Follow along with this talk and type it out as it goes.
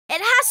It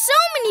has so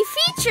many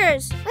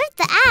features. With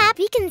the app,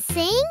 we can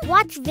sing,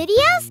 watch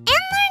videos, and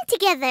learn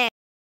together.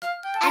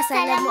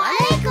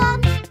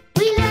 Assalamualaikum.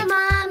 We love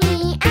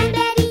mommy and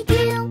daddy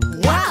too.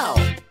 Wow!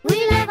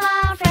 We love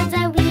our friends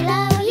and we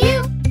love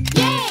you.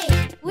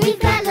 Yay! We've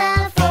got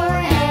love for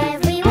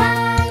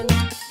everyone.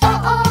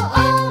 Oh,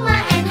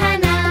 Omar and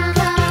Hana,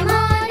 come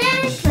on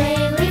and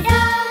play with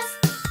us.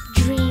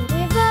 Dream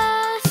with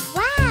us.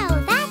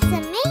 Wow, that's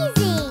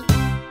amazing.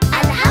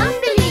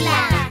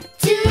 Alhamdulillah,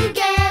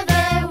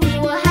 together we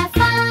will have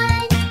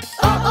fun.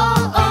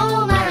 Oh,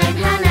 Omar and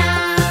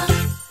Hana.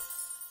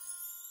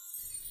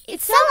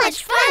 It's so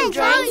much fun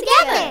drawing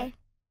together.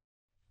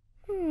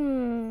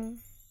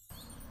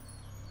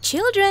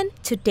 Children,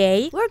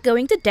 today we're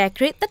going to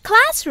decorate the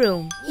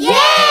classroom.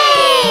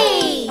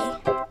 Yay!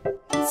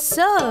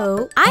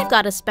 So, I've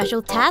got a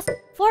special task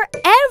for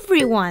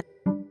everyone.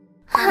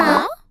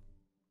 Huh?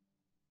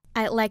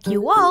 I'd like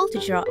you all to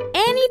draw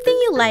anything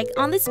you like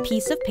on this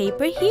piece of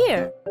paper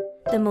here.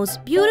 The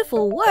most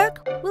beautiful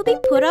work will be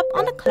put up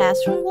on the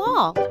classroom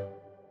wall.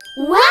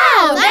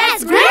 Wow,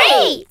 that's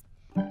great!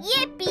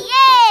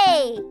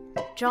 Yippee-yay!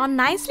 Draw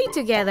nicely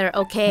together,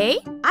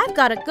 okay? I've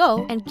got to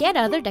go and get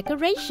other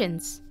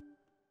decorations.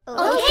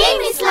 Okay,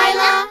 Miss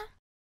Lila.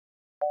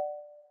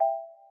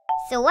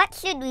 So what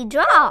should we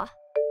draw?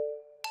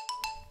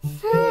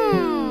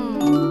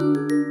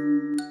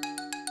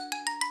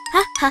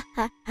 Ha ha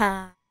ha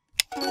ha.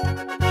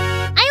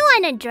 I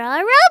want to draw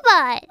a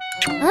robot.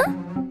 Huh?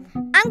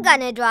 I'm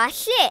gonna draw a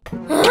ship.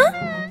 Huh?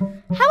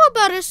 How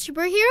about a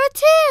superhero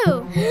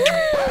too?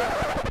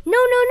 No,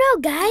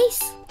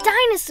 guys.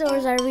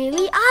 Dinosaurs are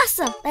really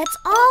awesome. Let's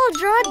all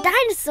draw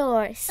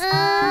dinosaurs.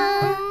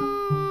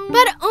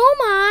 But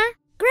Omar...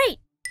 Great.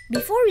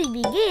 Before we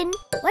begin,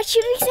 what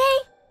should we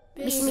say?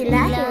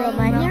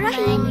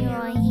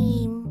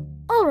 Bismillahirrahmanirrahim.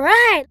 All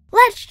right,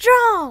 let's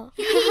draw.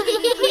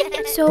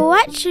 So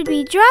what should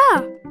we draw?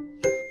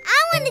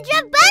 I want to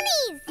draw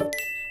bunnies.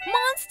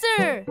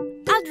 Monster!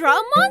 I'll draw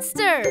a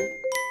monster.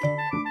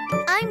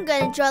 I'm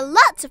gonna draw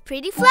lots of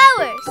pretty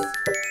flowers.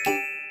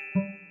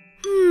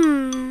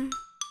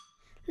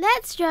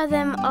 Let's draw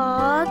them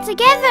all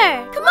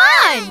together. Come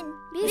on!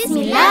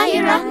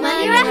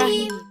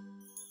 Bismillahirrahmanirrahim.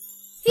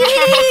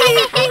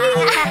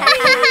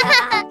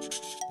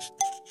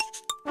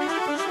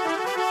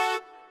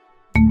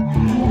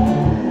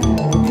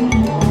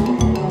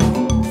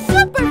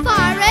 Super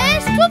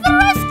Forest to the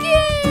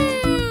rescue!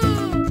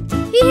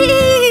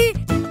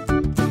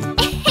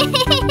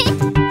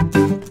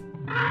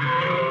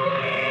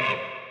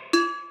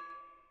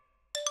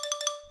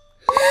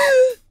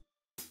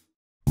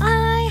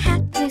 I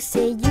had to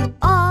say you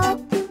all.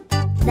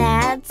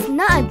 That's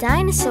not a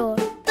dinosaur.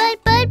 But.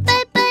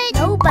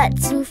 No, but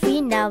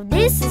Sufi, now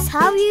this is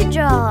how you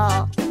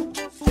draw.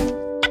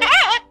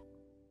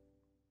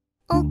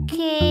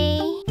 Okay.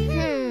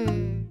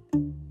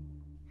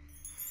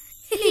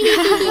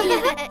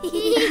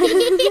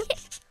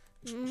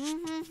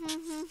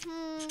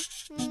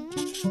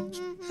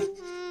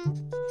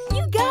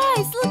 You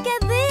guys, look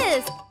at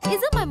this!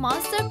 Isn't my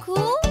monster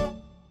cool?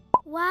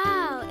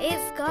 Wow,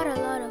 it's got a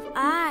lot of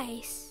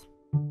eyes.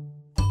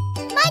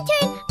 My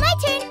turn!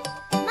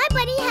 My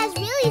buddy has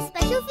really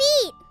special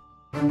feet.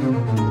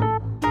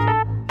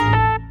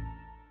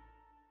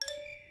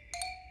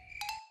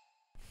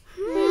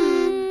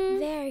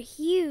 They're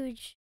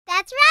huge.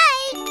 That's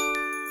right.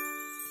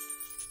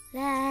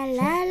 La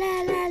la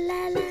la la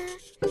la la.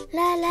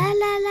 La la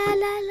la la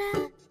la la.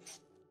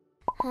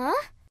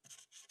 Huh?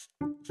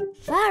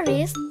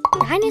 Faris,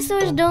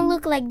 dinosaurs don't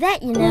look like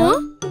that, you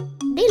know?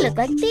 They look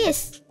like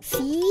this.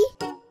 See?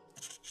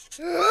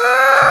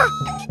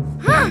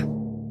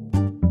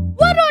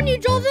 Why don't you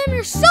draw them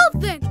yourself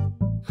then?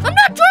 I'm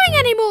not drawing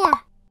anymore!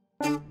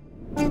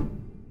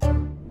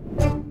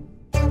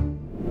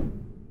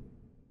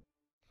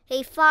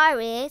 Hey,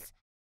 Faris,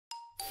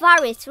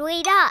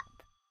 wait up.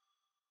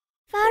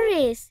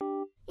 Faris,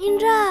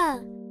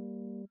 Indra.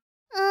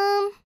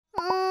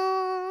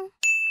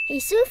 Hey,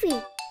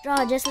 Sufi,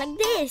 draw just like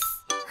this.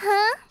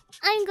 Huh?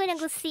 I'm gonna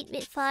go sit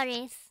with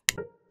Faris.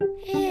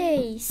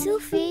 Hey,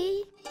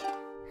 Sufi.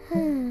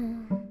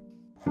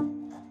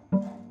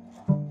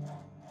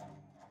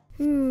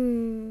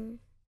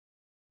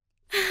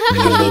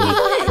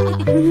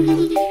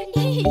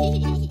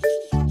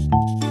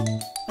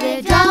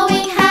 We're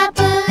drawing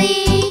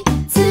happily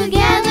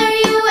together,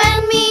 you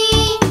and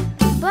me.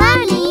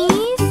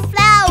 Bunnies,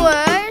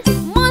 flowers,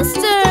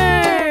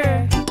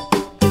 Monster!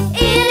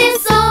 it is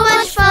so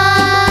much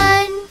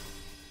fun.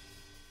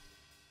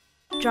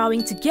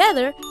 Drawing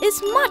together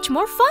is much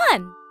more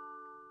fun.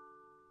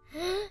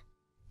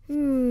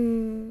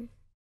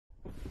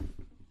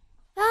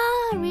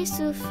 Faris,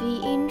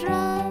 Sufi,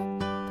 Indra,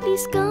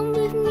 please come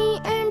with me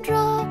and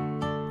draw.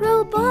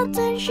 Robots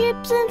and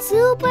ships and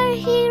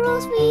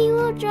superheroes, we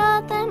will draw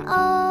them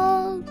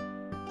all.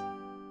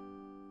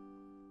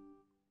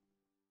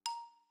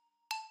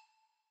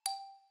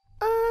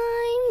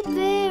 I'm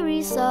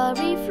very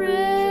sorry,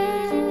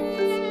 friends.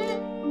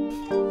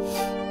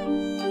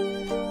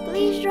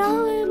 Please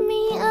draw with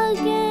me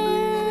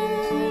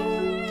again.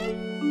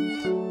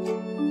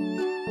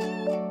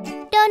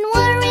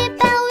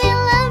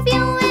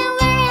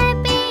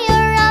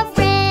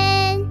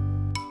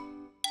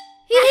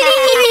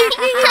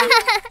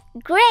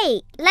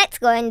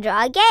 go and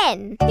draw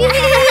again.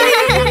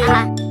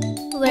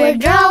 We're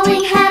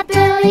drawing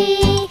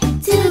happily,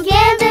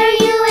 together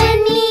you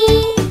and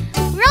me.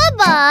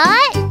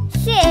 Robot,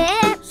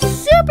 ship,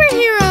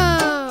 Superhero!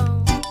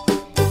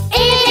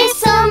 It is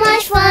so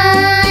much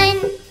fun.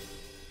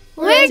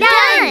 we're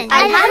done.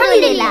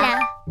 Alhamdulillah.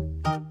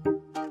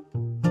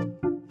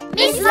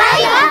 Miss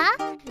Lila,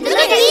 look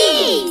at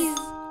these.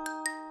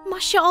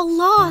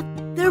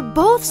 MashaAllah, they're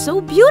both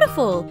so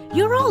beautiful.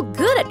 You're all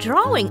good at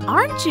drawing,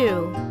 aren't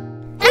you?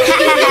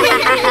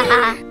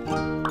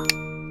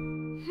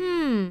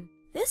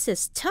 This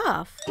is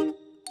tough.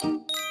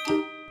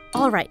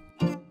 All right,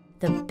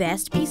 the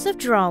best piece of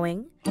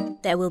drawing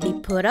that will be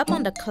put up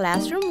on the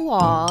classroom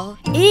wall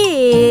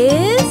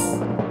is...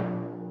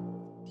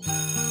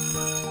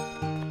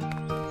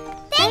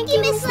 Thank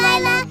you, Miss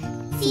Lila.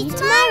 See you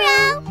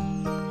tomorrow.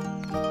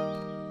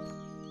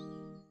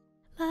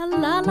 La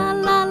la la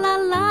la la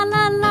la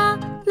la la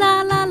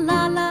la la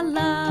la la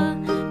la.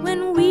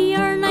 When we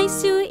are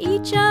nice to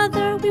each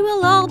other, we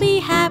will all be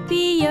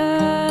happier.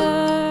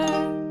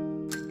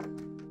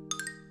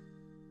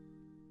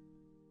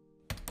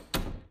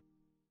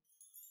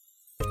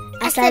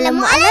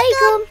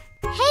 Assalamualaikum.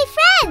 Hey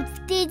friends,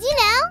 did you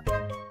know?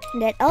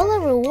 That Allah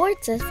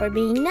rewards us for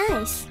being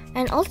nice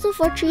and also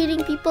for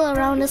treating people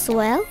around us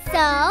well.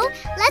 So,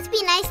 let's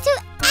be nice to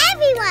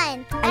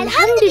everyone.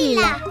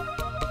 Alhamdulillah.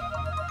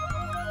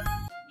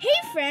 Hey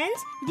friends,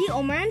 the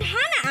Omar and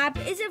Hana app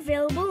is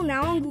available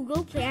now on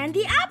Google Play and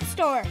the App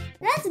Store.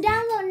 Let's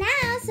download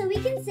now so we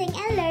can sing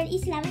and learn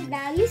Islamic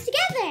values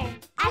together.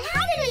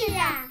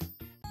 Alhamdulillah.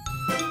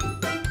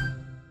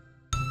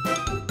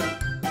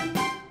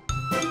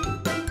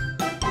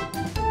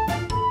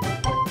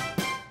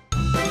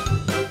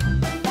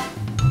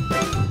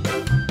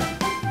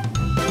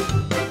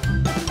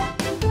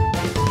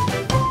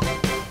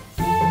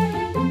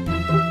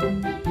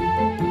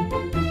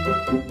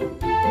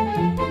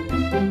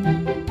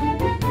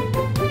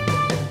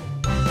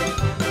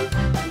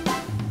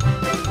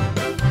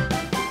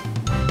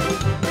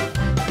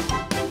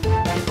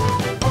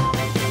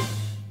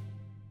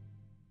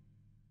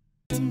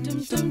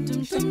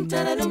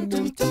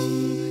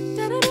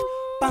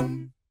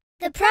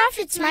 The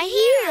Prophet's my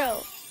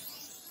hero.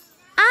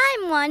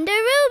 I'm Wanda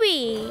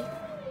Ruby.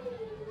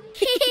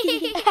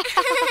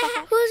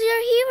 Who's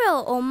your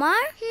hero, Omar?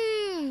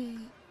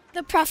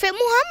 The Prophet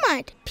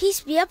Muhammad,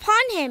 peace be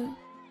upon him.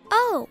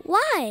 Oh,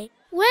 why?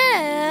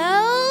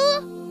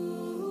 Well,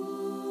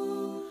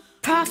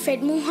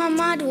 Prophet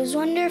Muhammad was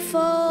wonderful.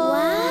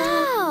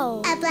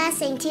 Wow. A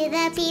blessing to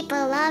the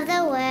people of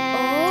the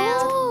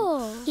world. Oh.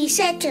 He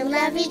said to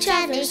love each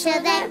other so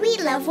that we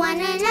love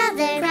one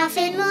another.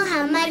 Prophet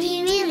Muhammad,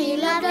 he really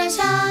loved us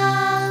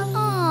all.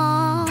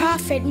 Aww.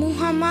 Prophet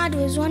Muhammad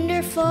was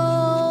wonderful.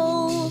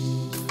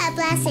 A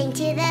blessing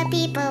to the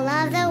people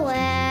of the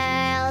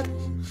world.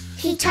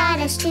 He taught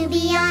us to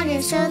be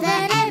honest so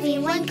that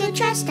everyone could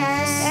trust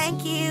us.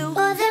 Thank you.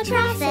 Oh, the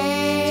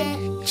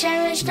Prophet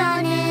cherished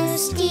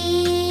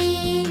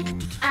honesty.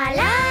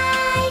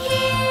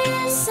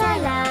 Alayhi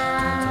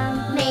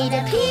salam. May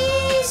the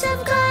peace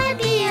of God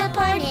be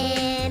upon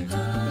him.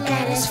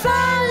 Let us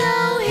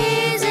follow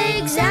his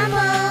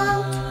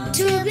example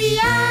to be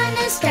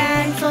honest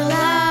and full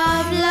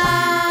of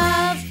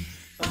love.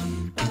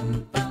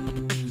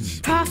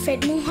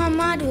 Prophet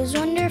Muhammad was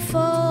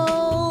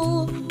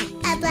wonderful.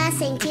 A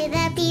blessing to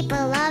the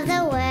people of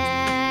the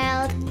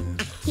world.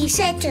 He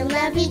said to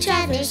love each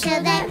other so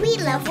that we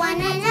love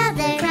one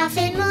another.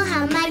 Prophet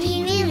Muhammad,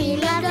 he really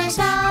loved us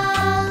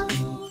all.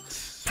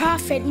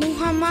 Prophet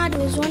Muhammad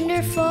was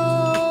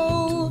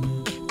wonderful.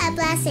 A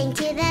blessing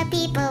to the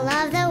people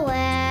of the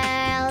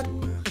world.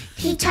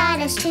 He taught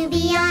us to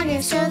be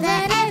honest so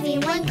that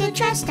everyone could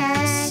trust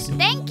us.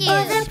 Thank you.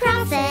 Oh, the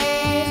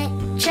Prophet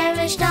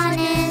cherished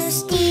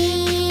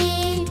honesty.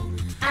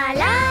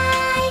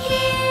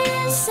 Alayhi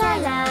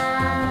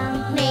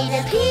salam. May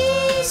the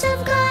peace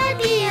of God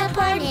be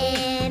upon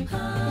him.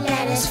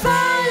 Let us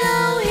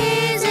follow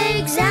his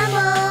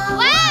example.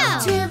 Wow.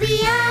 To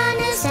be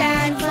honest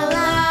and full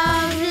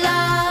of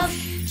love.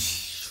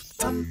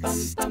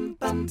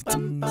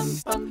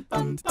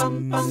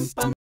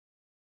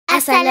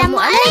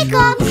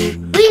 Assalamualaikum.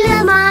 We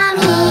love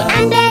mommy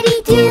and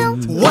daddy too.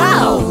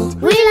 Wow!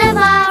 We love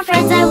our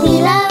friends and we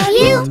love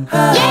you.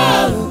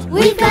 Yay!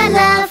 We've got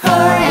love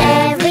for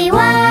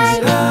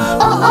everyone.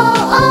 Oh,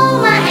 oh,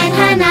 Omar and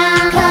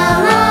Hana,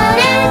 come on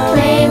and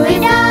play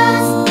with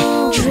us.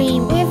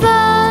 Dream with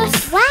us.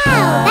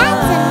 Wow,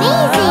 that's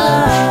amazing.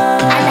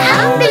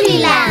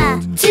 Alhamdulillah.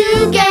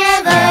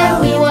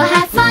 Together we will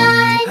have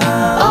fun.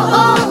 Oh,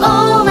 oh,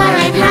 Omar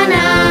and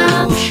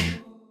Hana.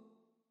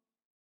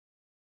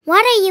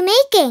 What are you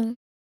making?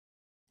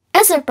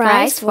 A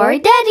surprise for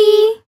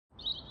Daddy.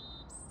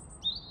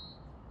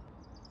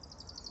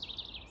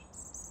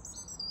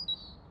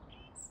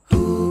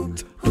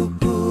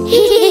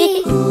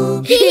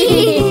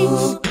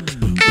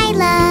 I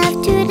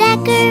love to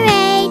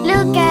decorate.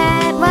 Look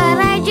at what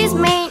I just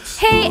made.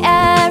 Hey,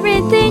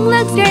 everything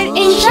looks great.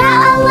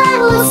 Inshallah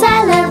we'll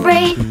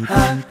celebrate.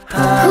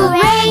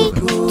 Hooray!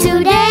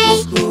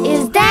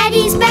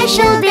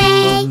 special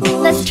day.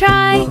 Let's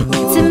try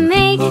to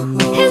make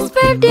his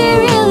birthday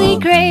really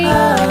great.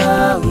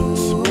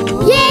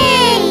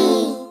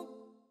 Yay!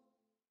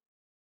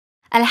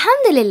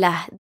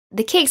 Alhamdulillah,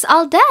 the cake's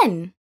all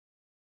done.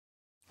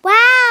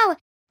 Wow!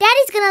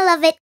 Daddy's gonna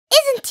love it,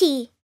 isn't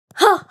he?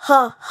 Ha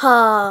ha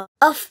ha.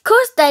 Of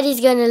course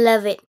Daddy's gonna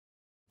love it.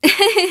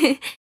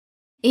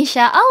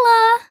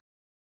 Insha'Allah.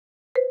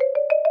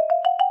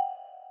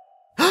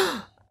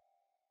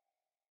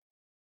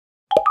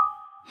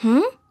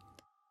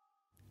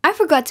 I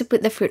forgot to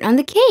put the fruit on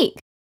the cake.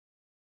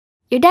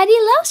 Your daddy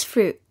loves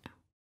fruit.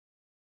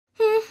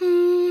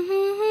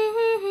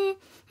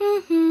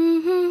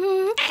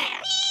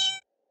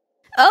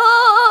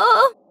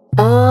 Oh!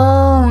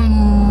 Oh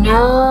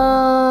no.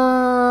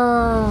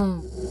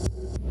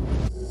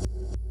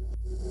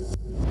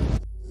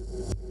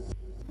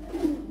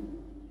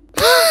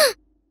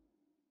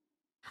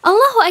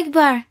 Allahu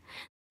Akbar!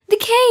 The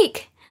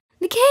cake!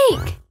 The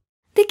cake!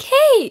 The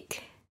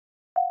cake!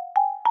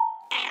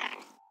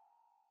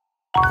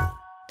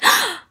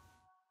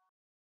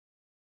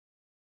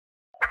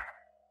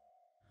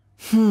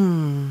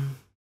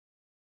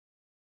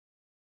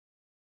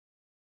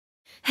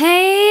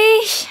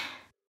 Hey!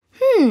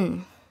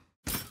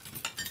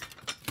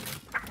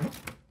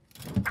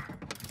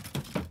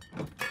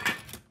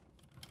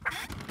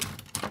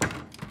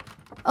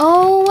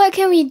 Oh, what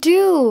can we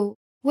do?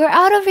 We're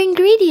out of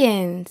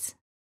ingredients.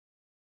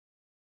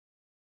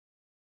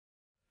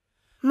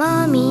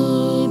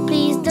 Mommy,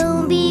 please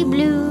don't be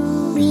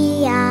blue.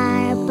 We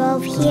are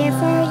both here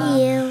for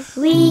you.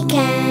 We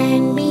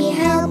can be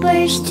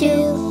helpers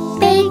too.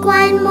 Bake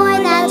one more,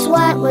 that's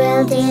what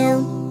we'll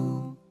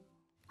do.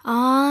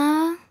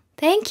 Aw,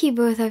 thank you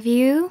both of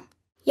you.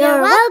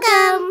 You're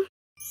welcome.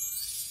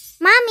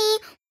 Mommy,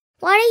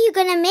 what are you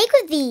gonna make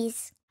with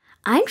these?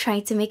 I'm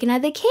trying to make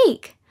another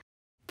cake.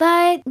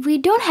 But we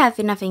don't have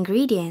enough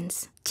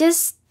ingredients.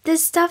 Just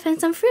this stuff and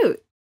some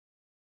fruit.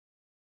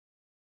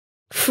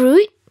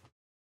 Fruit?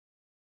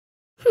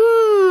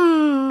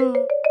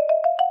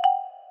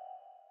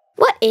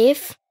 What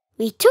if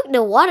we took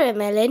the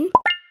watermelon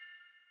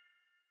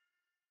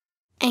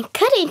and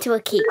cut it into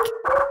a cake?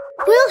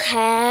 We'll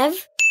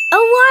have a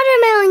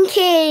watermelon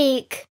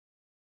cake!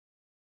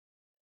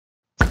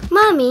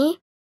 Mommy,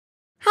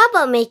 how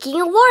about making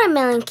a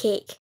watermelon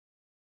cake?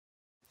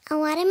 A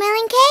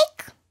watermelon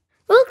cake?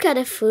 We'll cut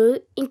the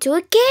fruit into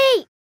a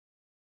cake.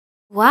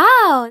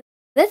 Wow,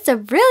 that's a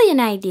brilliant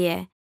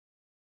idea.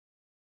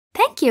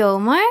 Thank you,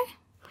 Omar.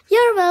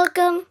 You're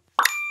welcome.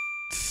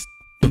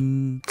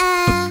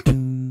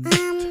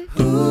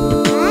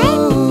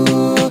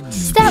 What?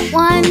 Step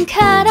 1,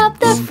 cut up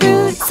the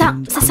fruit.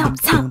 Stomp.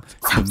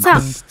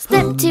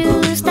 Step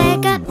 2,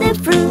 stack up the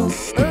fruit.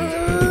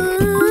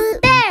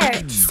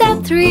 There!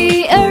 Step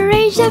 3,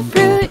 arrange the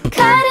fruit.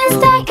 Cut and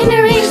stack and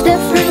arrange the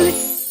fruit.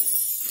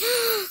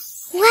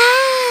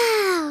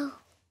 Wow!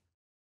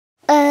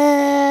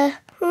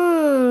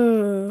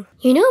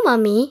 You know,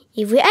 Mommy,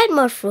 if we add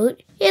more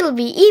fruit, it'll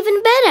be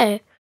even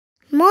better.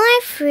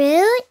 More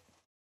fruit?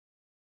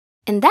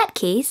 In that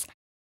case,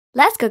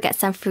 let's go get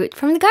some fruit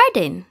from the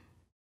garden.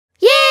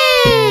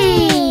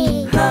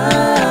 Yay!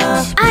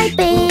 I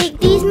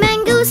baked these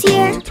mangoes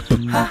here.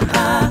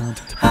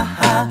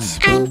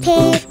 I'm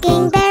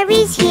picking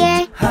berries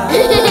here.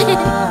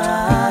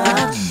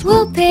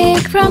 We'll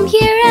pick from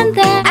here and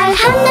there.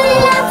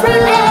 Alhamdulillah,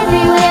 fruit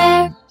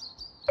everywhere.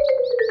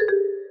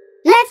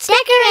 Let's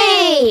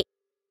decorate!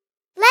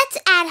 Let's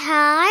add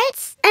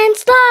hearts. And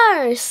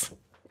stars!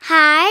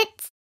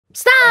 Hearts.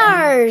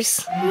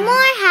 Stars!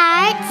 More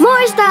hearts.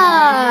 More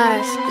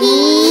stars!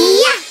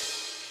 Yeah!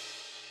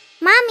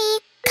 Mommy,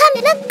 come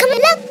and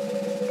look.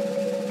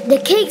 The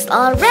cake's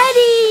all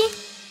ready!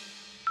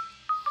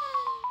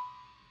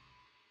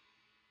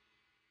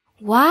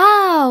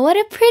 Wow, what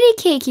a pretty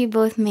cake you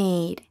both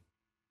made.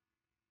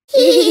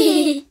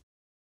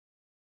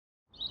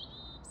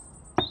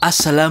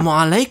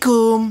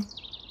 Assalamualaikum.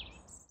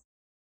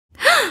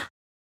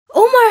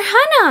 Omar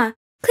Hana,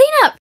 clean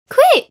up,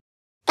 quick!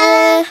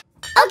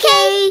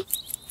 Okay.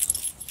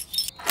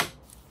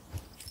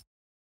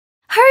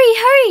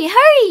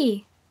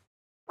 Hurry!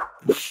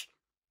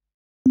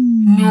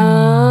 No!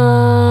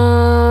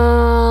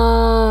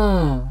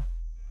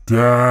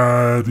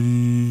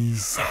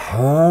 Daddy's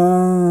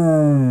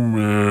home,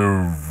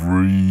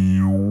 everyone.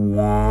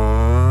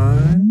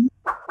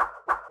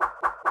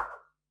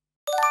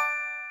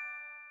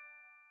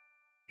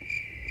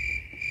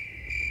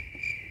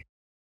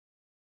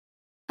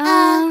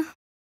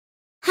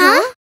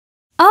 Huh?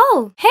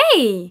 Oh,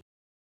 hey!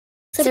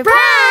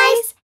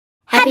 Surprise!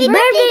 Happy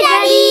birthday,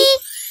 Daddy!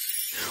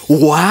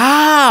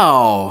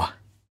 Wow!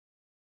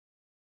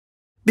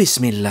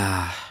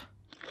 Bismillah.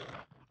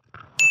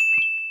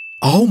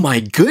 Oh my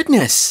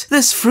goodness!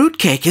 This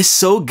fruitcake is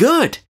so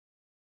good!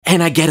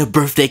 And I get a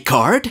birthday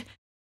card?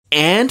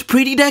 And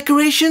pretty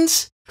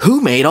decorations?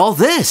 Who made all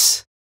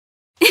this?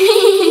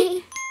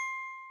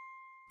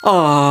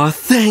 Aw,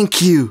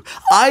 thank you!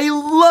 I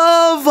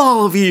love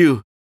all of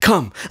you!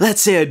 Come,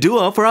 let's say a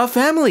dua for our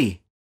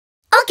family.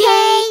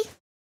 Okay.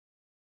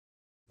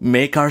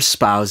 Make our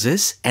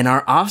spouses and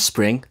our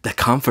offspring the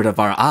comfort of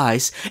our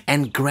eyes,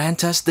 and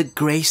grant us the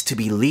grace to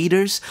be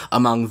leaders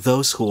among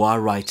those who are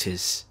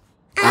righteous.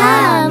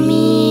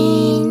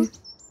 Ameen.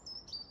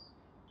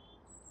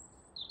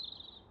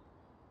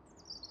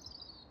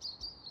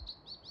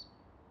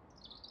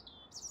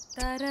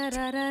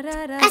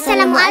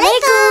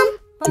 Assalamualaikum.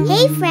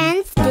 Hey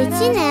friends, did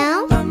you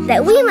know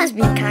that we must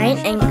be kind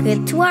and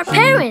good to our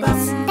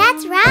parents?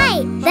 That's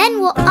right.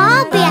 Then we'll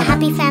all be a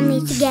happy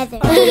family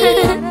together.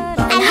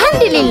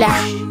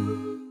 Alhamdulillah.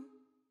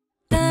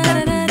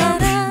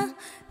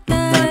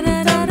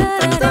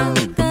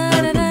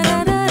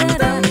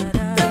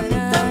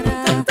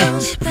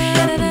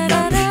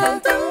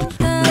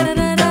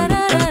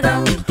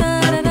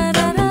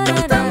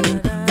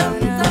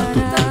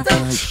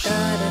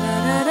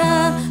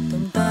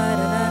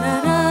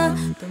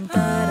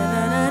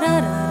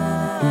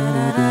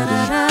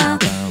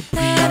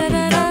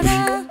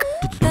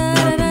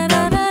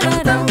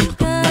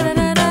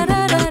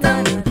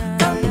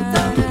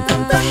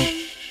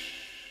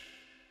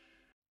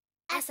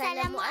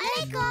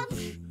 Assalamualaikum.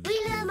 We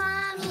love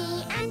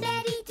mommy and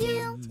daddy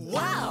too.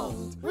 Wow!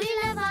 We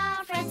love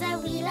our friends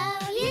and we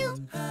love you.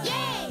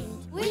 Yay!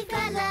 We've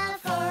got love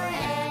for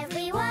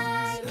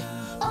everyone.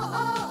 Oh,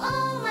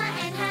 oh, Omar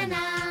and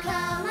Hana,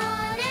 come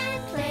on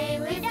and play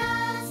with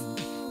us.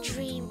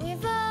 Dream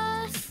with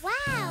us.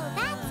 Wow,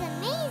 that's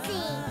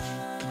amazing.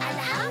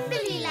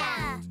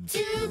 Alhamdulillah.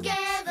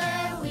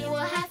 Together we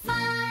will have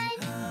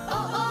fun.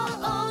 Oh, oh,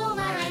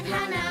 Omar and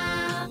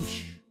Hana.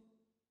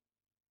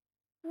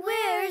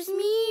 Where's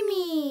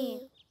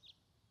Mimi?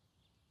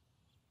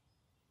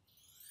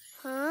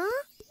 Huh?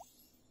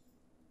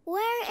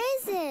 Where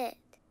is it?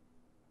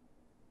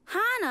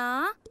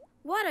 Hana,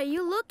 what are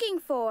you looking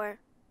for?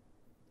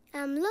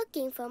 I'm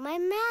looking for my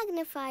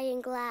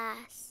magnifying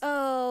glass.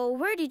 Oh,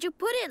 where did you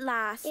put it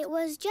last? It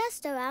was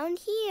just around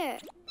here.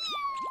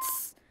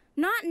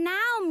 Not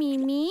now,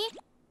 Mimi.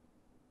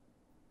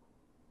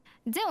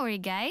 Don't worry,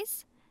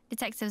 guys.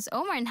 Detectives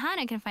Omar and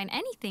Hana can find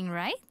anything,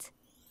 right?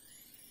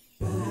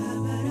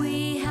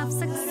 We have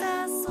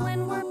success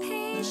when we're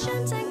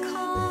patient and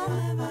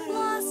calm.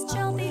 Lost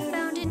shall be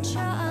found,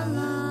 inshallah.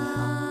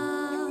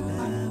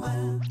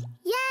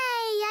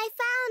 Yay! I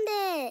found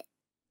it!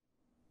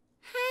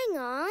 Hang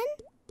on.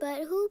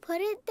 But who put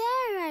it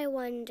there, I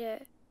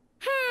wonder?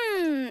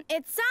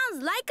 It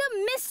sounds like a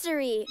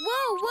mystery.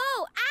 Whoa,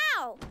 whoa,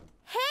 ow!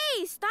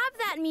 Hey, stop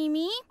that,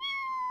 Mimi.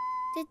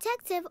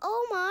 Detective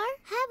Omar,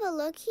 have a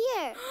look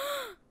here.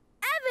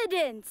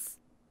 Evidence!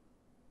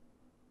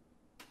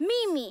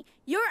 Mimi,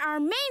 you're our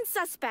main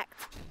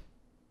suspect.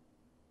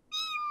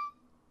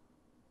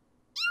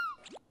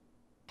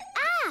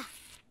 Ah!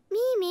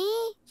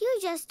 Mimi, you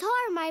just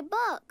tore my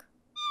book.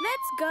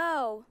 Let's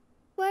go.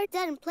 We're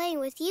done playing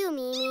with you,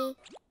 Mimi.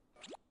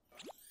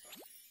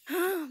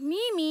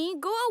 Mimi,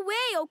 go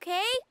away,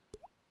 okay?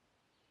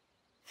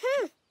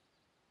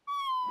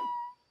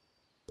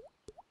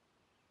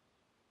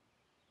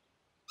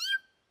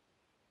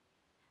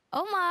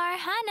 Omar,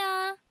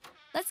 Hana,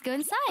 let's go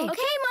inside. Okay,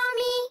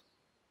 Mommy.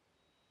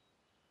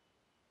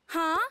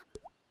 Huh?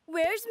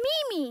 Where's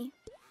Mimi?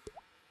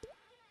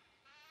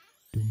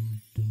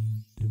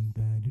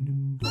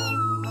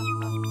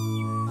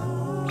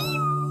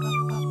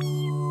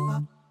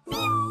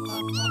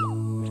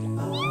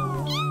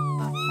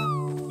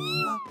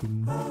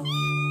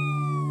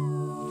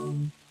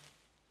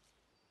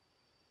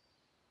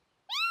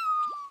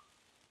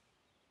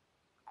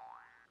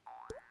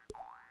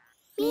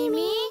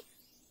 Mimi?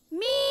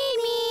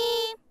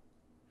 Mimi!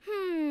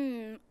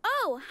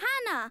 Oh,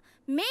 Hana,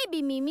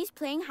 maybe Mimi's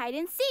playing hide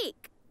and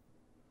seek.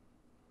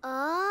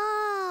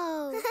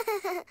 Oh.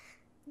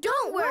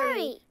 Don't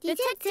worry.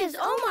 Detectives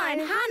Omar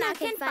and Hana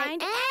can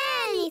find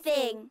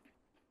anything.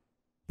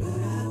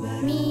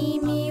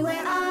 Mimi,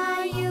 where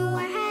are you?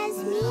 Where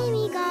has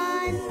Mimi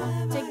gone?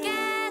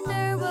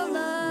 Together we'll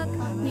look.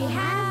 We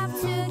have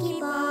to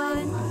keep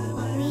on.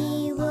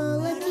 We will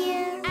look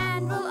here.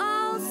 And we'll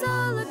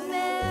also look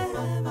there.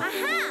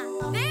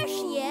 Aha! There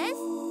she is.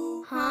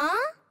 Huh?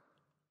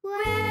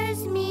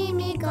 Where's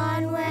Mimi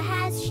gone? Where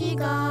has she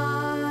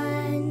gone?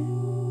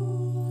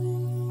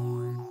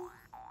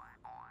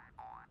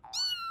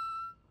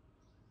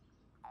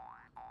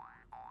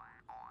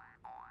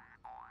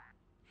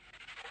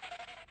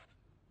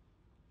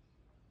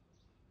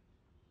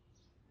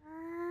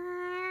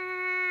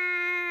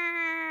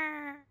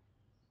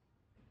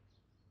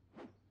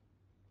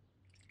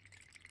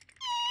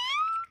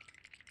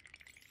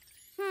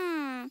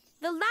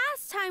 The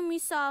last time we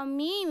saw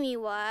Mimi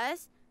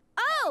was...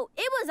 Oh,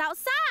 it was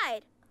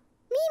outside.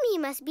 Mimi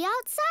must be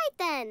outside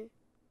then.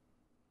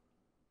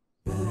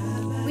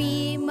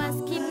 We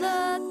must keep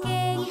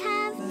looking. We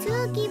have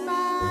to keep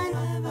on.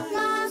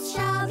 Lost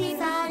shall be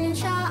found,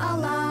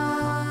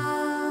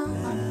 inshallah.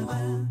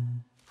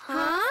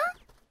 Huh?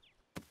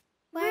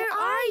 Where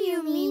are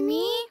you,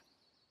 Mimi?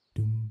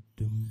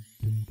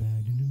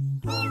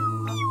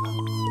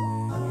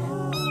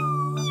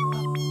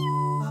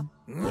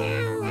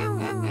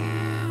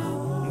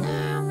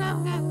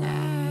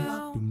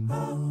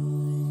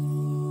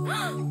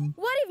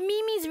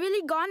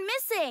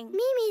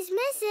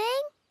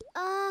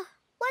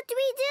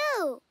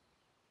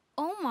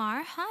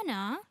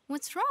 Hana,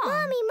 what's wrong?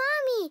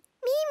 Mommy!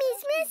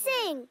 Mimi's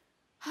missing!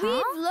 Huh?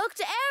 We've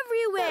looked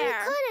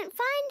everywhere. We couldn't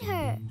find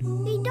her.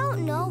 We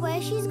don't know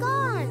where she's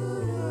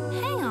gone.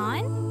 Hang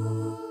on.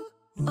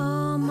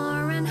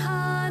 Omar and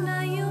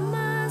Hana, you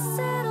must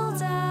settle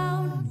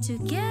down.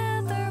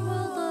 Together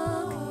we'll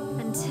look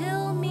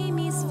until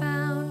Mimi's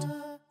found.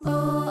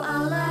 Oh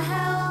Allah,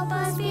 help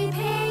us be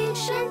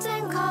patient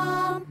and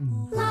calm.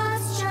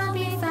 Lost shall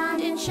be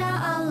found,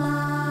 inshallah.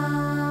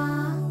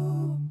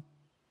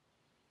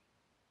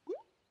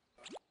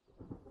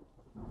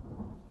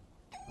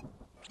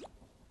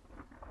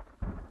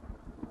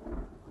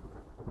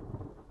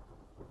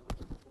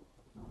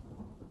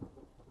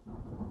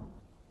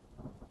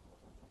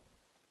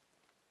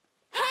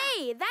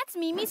 Hey, that's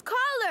Mimi's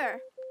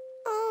collar.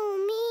 Oh,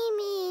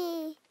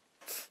 Mimi.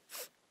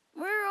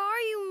 Where are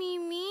you,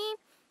 Mimi?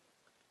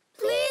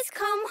 Please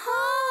come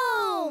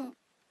home.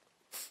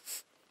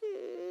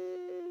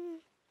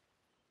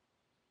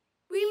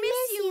 We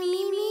miss you,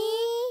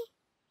 Mimi.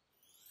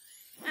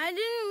 I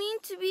didn't mean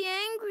to be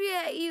angry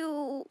at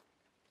you.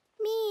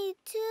 Me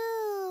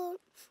too.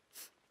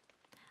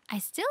 I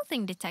still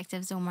think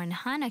Detectives Omar and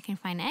Hana can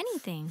find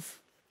anything.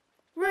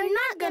 We're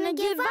not gonna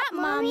give up,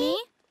 Mommy.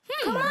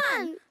 Come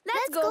on,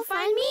 let's go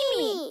find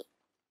Mimi.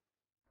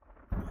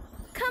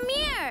 Come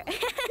here.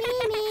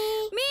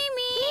 Mimi.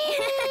 Mimi.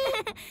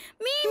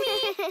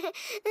 Mimi.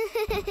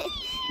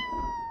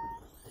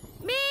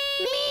 Mimi.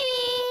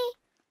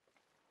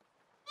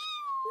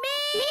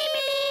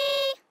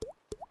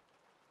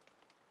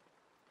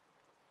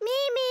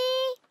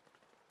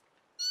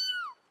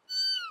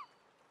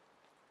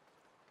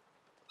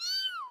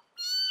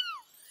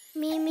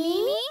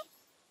 Mimi.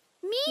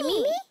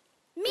 Mimi.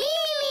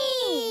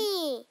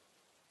 Mimi.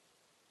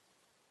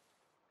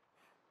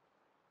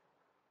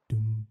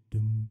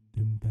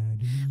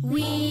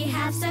 We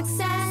have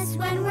success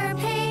when we're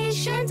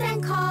patient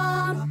and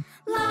calm.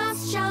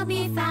 Lost shall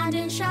be found,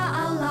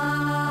 inshallah.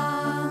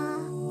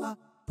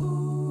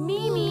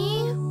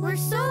 Mimi, we're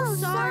so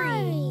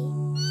sorry.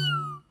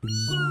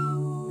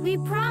 We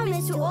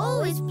promise to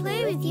always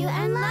play with you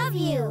and love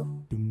you.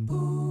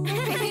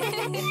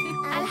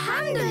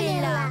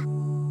 Alhamdulillah.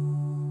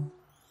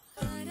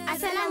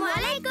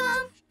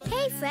 Assalamualaikum.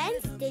 Hey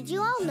friends, did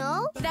you all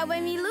know? That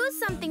when we lose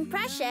something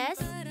precious,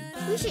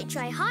 We should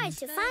try hard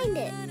to find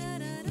it.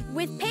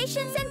 with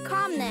patience and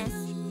calmness,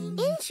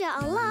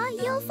 Inshallah,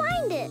 you'll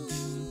find it.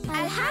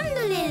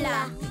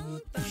 Alhamdulillah.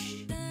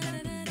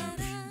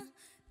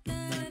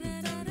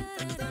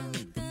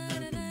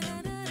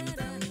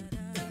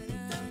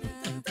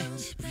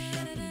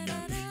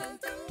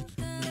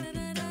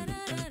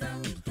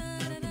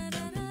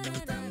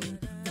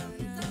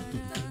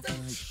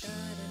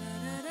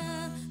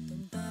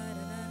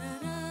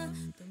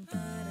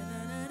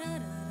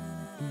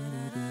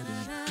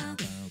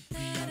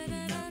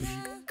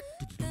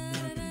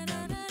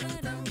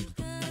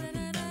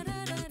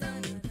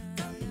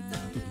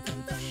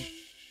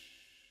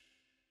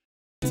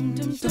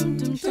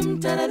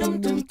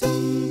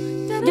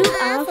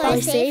 Dua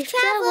for safe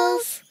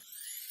travels.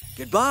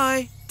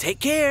 Goodbye. Take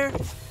care.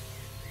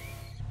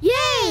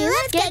 Yay,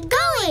 let's get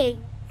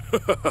going.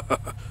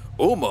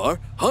 Omar,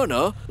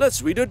 Hana,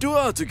 let's read a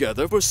dua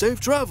together for safe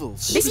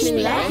travels.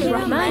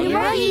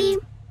 Bismillahirrahmanirrahim.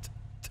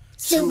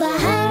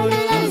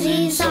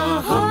 Subhanalladzi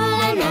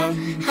sahharana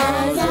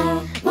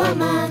hadza wa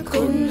ma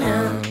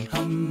kunna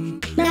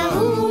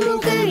lahu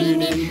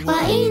muqrinin wa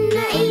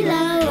inna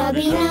ila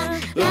rabbina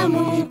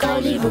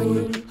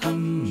lamunqalibun.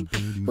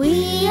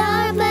 We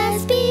are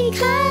blessed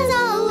because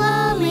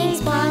Allah makes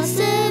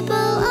possible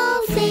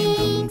all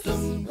things.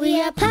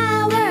 We are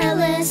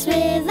powerless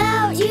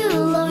without you,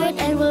 Lord,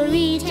 and will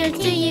return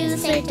to you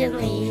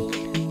certainly.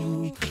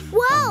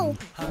 Whoa!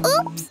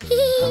 Oops!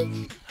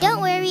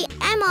 Don't worry,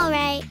 I'm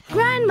alright.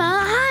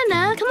 Grandma,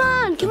 Hana, come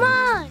on!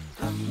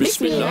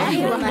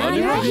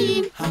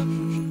 Bismillahirrahmanirrahim.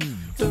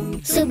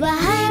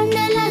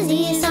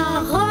 Subhanalladzi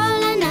sahhara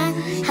lana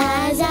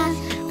hadza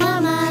wa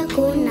ma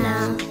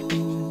kunna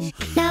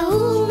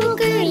lahu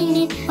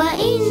muqrinin wa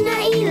inna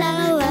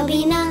ila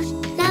rabbina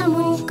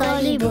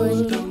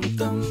lamunqalibun.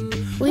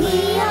 We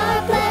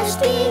are blessed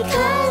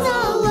because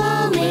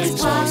Allah makes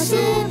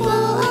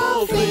possible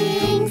all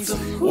things.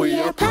 We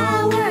are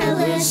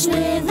powerless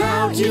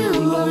without you,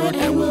 Lord,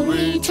 and will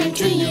return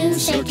to you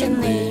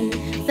certainly.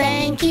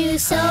 Thank you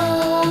so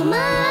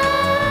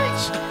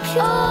much,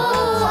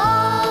 oh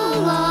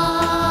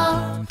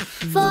Allah,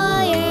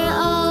 for your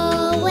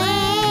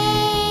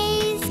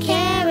always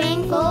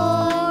caring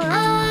for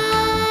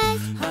us.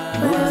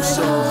 We're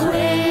so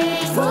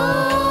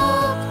grateful,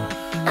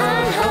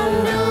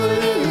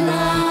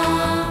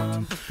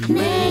 Alhamdulillah.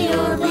 May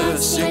your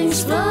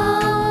blessings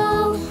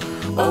flow,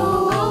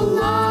 oh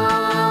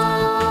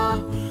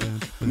Allah.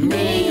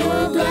 May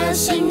your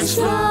blessings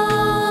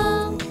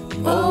flow,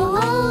 oh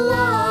Allah.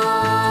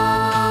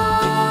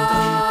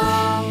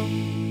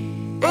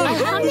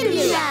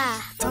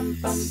 Alhamdulillah.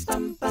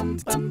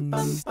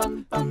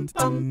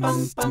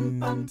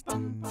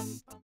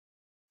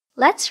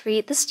 Let's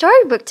read the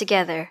storybook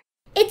together.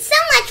 It's so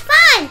much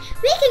fun!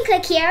 We can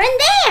click here and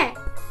there.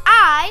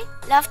 I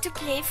love to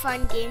play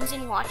fun games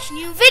and watch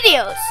new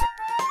videos.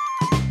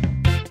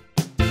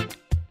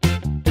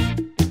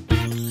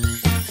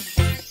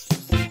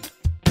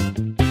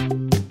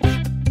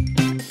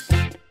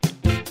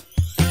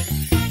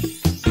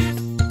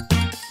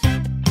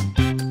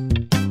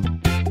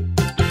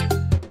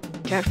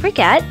 Don't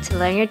forget to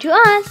learn your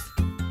du'as.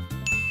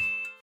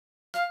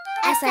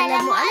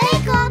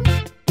 Assalamualaikum.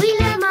 We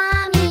love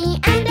mommy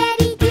and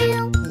daddy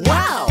too.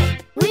 Wow!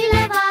 We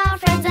love our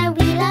friends and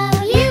we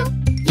love you.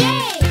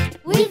 Yay!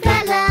 We've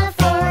got love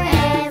for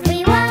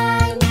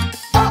everyone.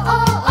 Oh,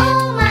 oh,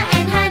 Omar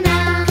and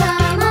Hana,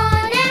 come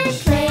on and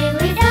play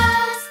with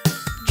us.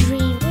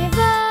 Dream with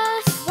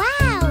us.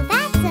 Wow,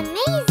 that's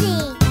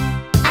amazing.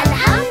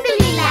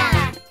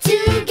 Alhamdulillah,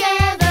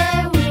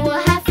 together we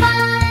will have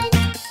fun.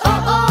 Oh,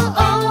 oh,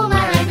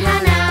 Omar and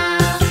Hana.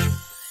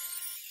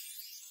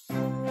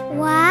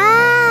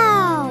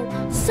 Wow,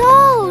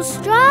 so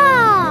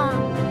strong.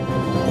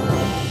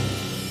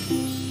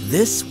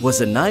 This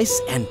was a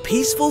nice and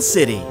peaceful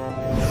city.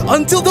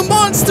 Until the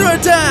monster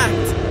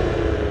attacked!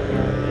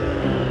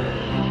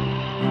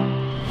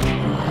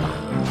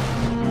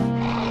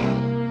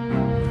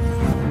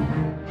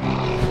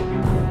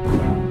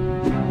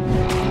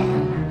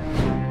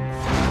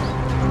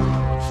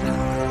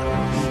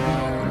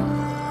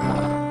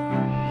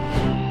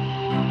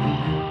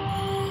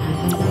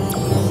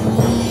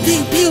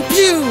 Pew, pew,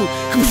 pew!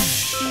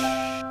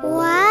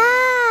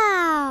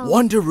 Wow.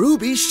 Wonder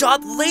Ruby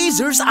shot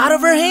lasers out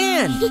of her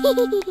hand.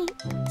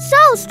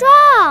 So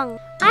strong.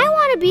 I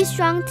want to be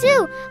strong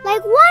too,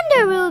 like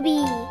Wonder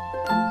Ruby.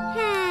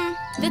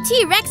 The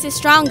T-Rex is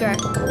stronger.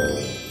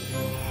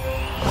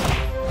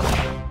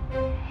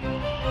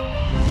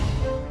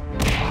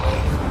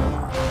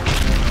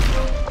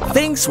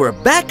 Things were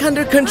back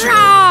under control.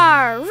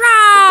 Roar,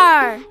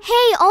 roar.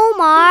 Hey,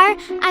 Omar,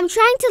 I'm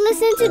trying to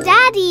listen to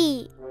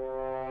Daddy.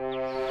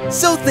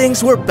 So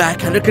things were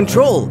back under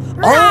control.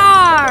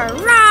 Roar,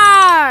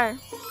 roar,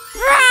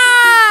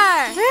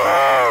 roar.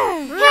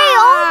 Hey,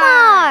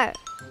 Omar.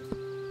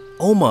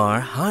 Omar,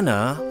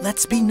 Hana,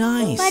 let's be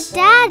nice. But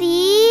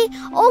Daddy,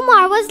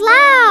 Omar was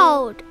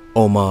loud.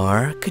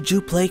 Omar, could you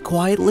play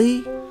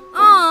quietly?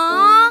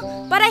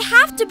 Aww, but I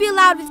have to be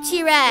loud with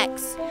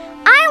T-Rex.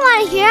 I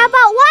want to hear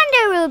about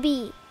Wonder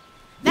Ruby.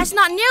 That's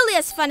not nearly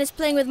as fun as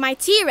playing with my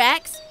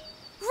T-Rex.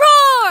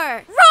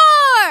 Roar!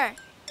 Roar!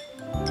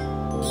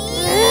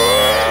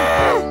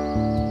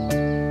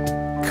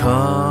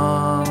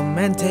 Come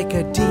and take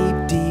a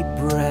deep, deep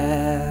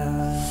breath.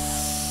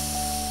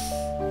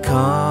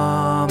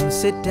 Come,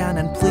 sit down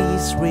and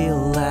please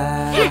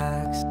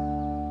relax.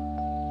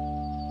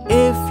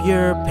 If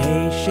you're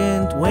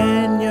patient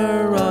when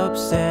you're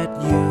upset,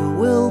 you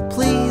will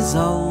please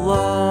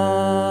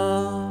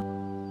Allah.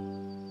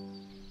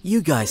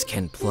 You guys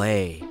can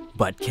play,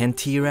 but can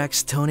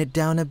T-Rex tone it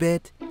down a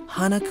bit?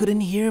 Hana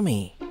couldn't hear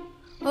me.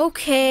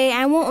 Okay,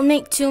 I won't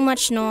make too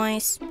much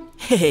noise.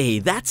 Hey,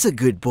 that's a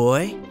good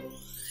boy.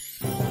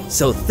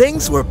 So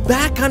things were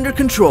back under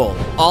control,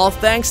 all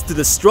thanks to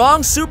the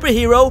strong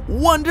superhero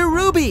Wonder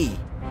Ruby.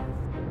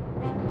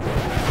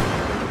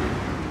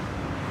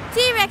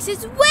 T-Rex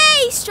is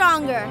way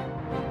stronger.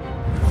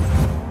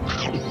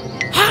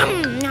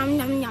 Hum, nom,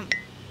 nom, nom.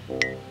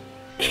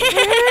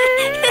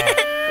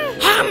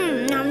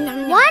 Hum, nom,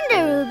 nom, nom.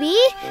 Wonder Ruby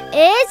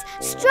is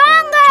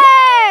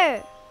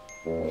stronger.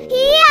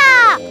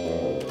 Yeah.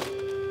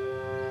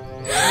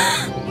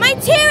 My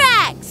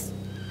T-Rex!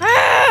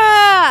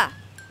 Ah!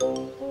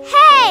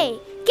 Hey,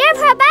 give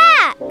her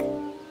back.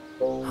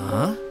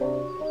 Huh?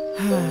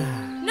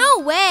 No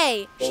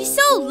way! She's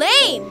so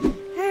lame!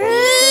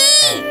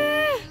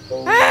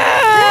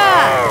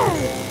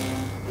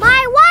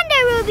 My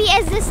Wonder Ruby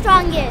is the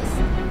strongest.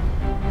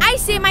 I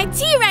say my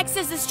T-Rex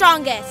is the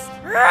strongest!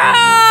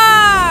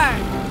 Roar!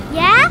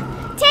 Yeah?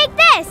 Take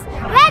this!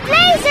 Red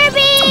laser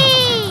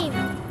beam!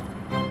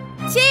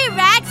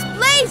 T-Rex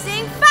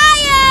blazing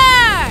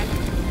fire!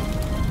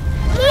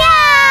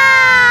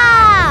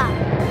 Yeah!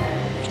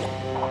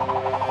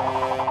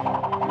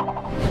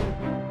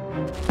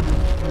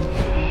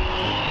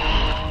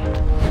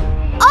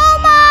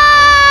 Omar!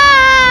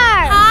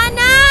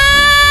 Hana!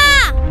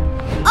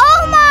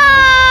 Omar!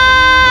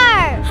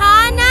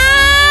 Hana!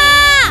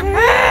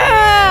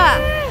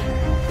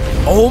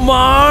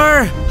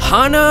 Omar!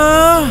 Hana!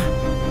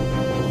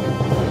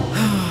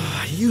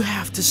 You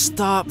have to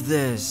stop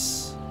this.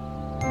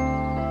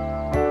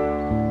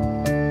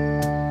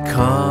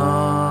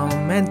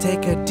 Come and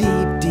take a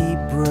deep, deep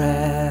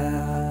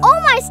breath.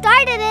 Omar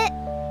started it.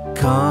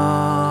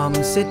 Come,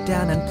 sit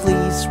down and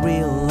please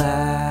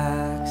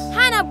relax.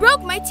 Hana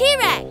broke my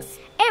T-Rex!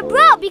 It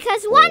broke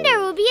because Wonder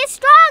Ruby is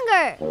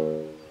stronger.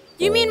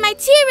 You mean my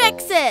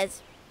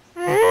T-Rexes?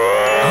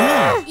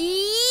 Ah,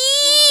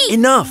 Eee!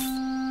 enough!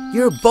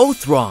 You're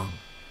both wrong.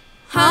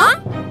 Huh?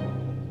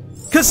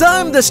 'Cause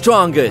I'm the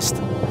strongest!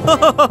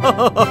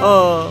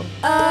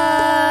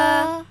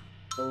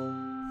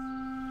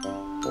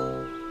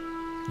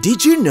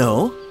 Did you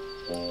know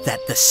that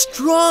the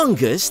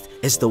strongest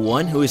is the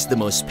one who is the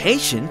most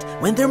patient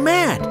when they're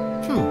mad?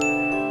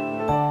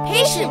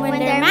 patient when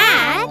they're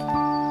mad.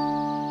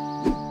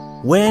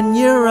 When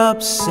you're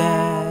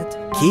upset,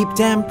 keep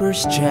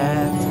tempers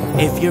checked.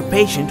 If you're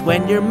patient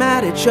when you're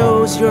mad, it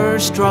shows you're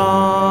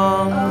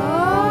strong.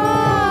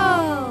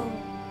 Oh.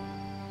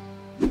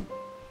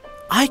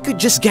 I could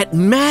just get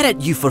mad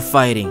at you for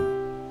fighting,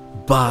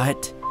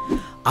 but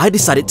I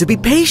decided to be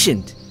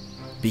patient.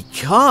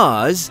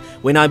 Because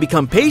when I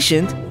become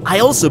patient, I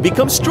also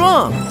become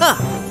strong. Ha!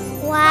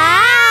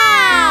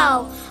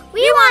 Wow!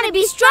 We want to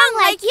be strong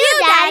like you,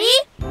 Daddy.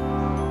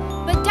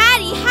 But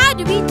Daddy, how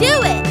do we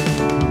do it?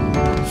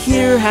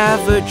 Here,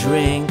 have a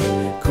drink.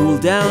 Cool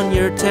down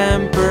your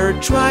temper.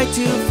 Try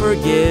to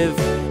forgive.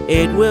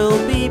 It will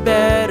be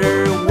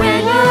better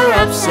when you're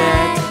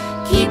upset.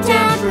 Keep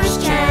tempers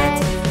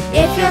checked.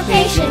 If you're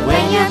patient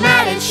when you're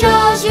mad, it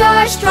shows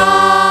you're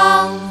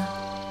strong.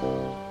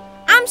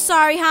 I'm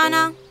sorry,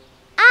 Hana.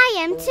 I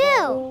am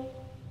too.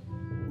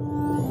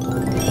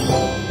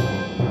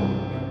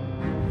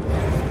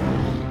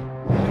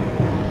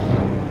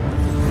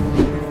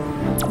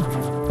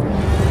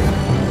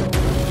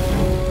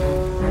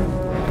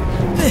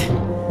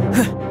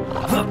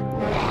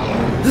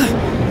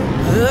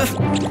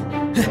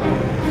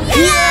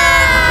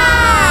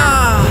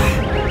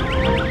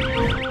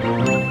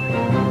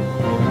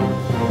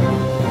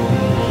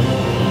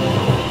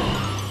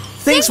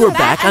 Things were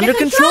back under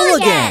control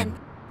again.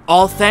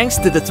 All thanks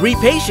to the 3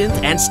 patient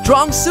and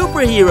strong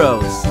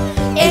superheroes.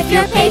 If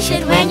you're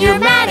patient when you're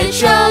mad, it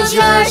shows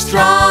you're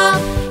strong.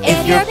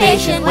 If you're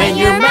patient when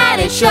you're mad,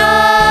 it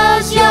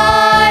shows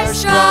you're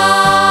strong.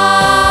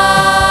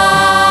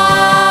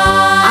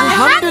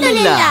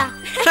 Alhamdulillah.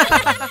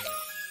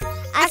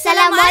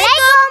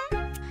 Assalamualaikum.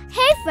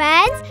 Hey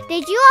friends,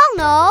 did you all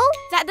know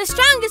That the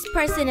strongest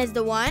person is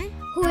the one.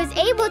 who is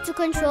able to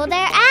control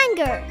their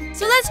anger?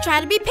 So let's try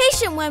to be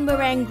patient when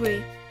we're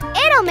angry.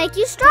 It'll make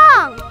you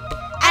strong.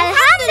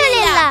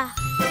 Alhamdulillah.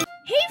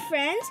 Hey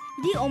friends,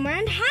 the Omar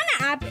and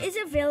Hana app is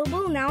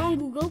available now on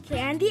Google Play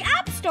and the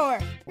App Store.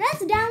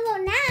 Let's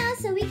download now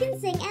so we can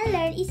sing and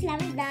learn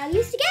Islamic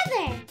values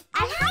together.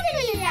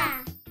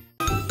 Alhamdulillah.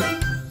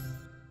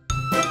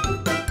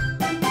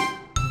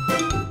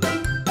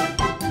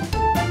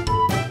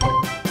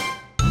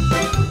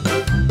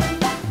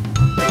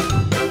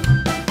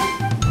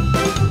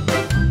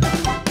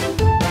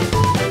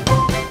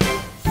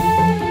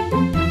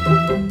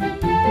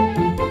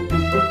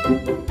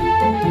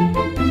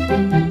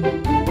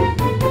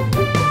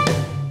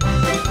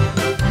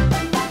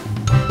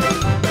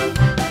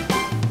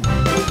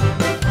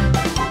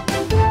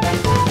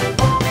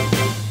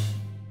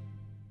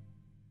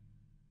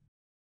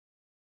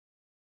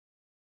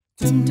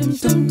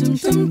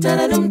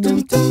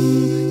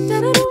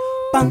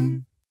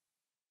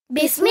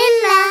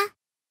 Bismillah.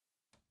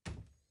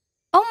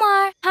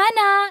 Omar,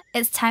 Hana,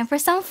 it's time for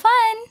some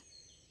fun.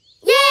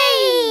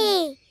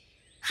 Yay!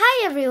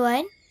 Hi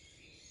everyone.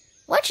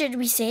 What should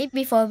we say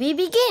before we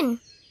begin?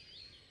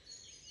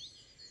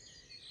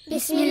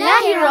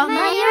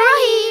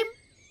 Bismillahirrahmanirrahim.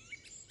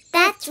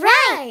 That's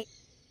right.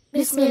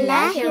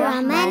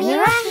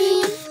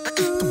 Bismillahirrahmanirrahim.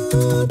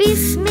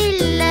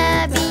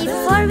 Bismillah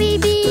before we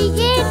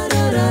begin.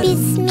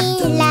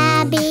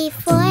 Bismillah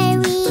before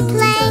we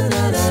play.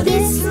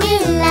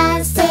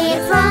 Bismillah, say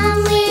it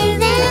from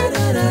within.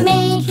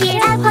 Make it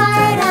a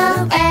part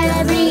of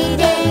every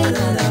day.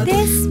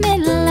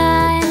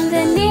 Bismillah, in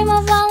the name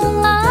of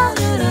Allah.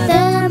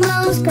 The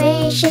most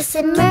gracious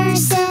and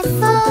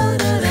merciful.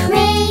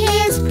 May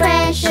His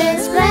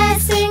precious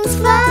blessings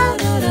flow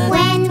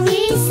when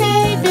we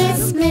say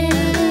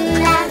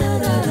Bismillah.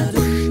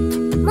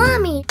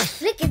 Mommy,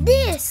 look at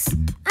this.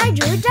 I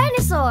drew a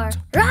dinosaur.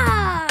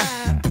 Rawr!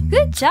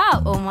 Good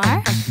job,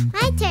 Omar.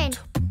 My turn.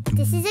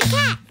 This is a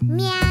cat.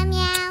 Meow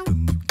meow.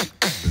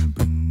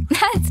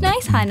 That's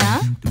nice,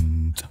 Hana.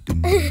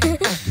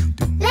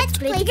 Let's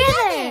play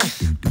together.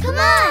 Come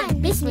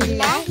on.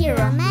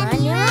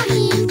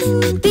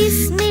 Bismillahirrahmanirrahim.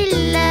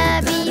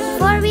 Bismillah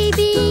before we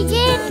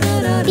begin.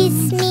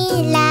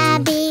 Bismillah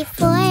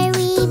before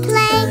we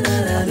play.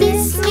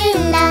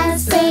 Bismillah,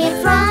 say it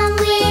from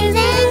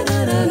within.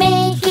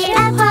 Make it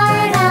a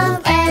part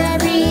of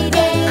every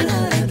day.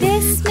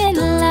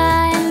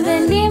 Bismillah, in the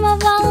name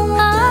of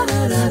Allah.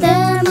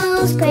 The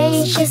most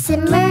gracious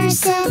and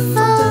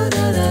merciful.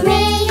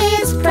 May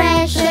His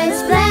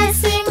precious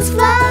blessings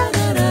flow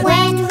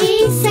when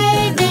we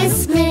say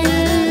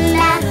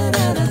Bismillah.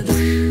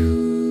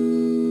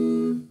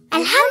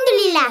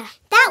 Alhamdulillah,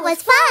 that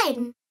was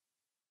fun.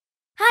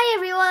 Hi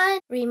everyone.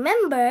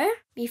 Remember,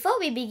 before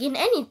we begin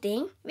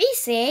anything, we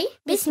say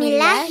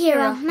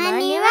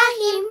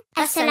Bismillahirrahmanirrahim.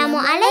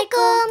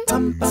 Assalamualaikum.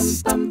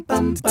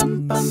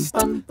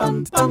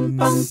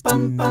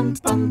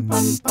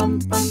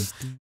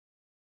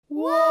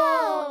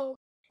 Whoa!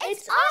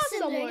 It's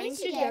awesome learning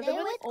together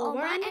with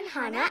Omar and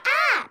Hana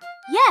app.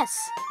 Yes,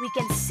 we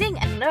can sing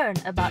and learn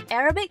about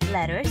Arabic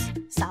letters,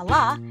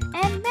 Salah,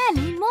 and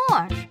many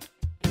more.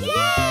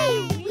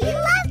 Yay! We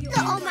love the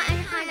Omar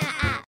and Hana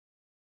app.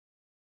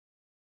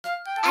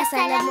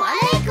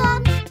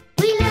 Assalamualaikum.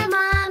 We love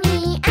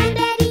mommy and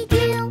daddy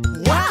too.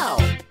 Wow!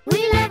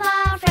 We love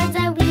our friends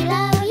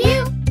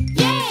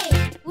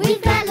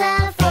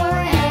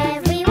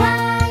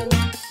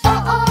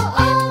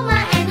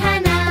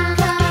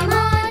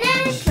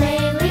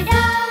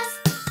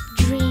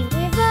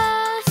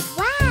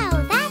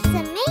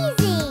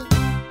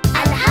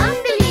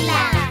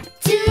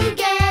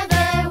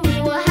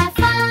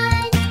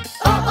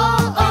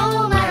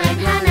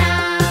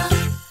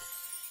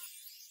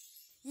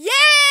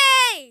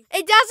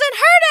It doesn't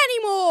hurt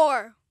anymore!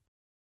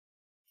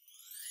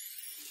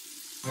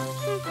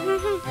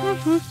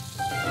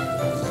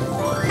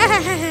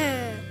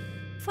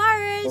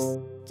 Forrest,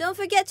 don't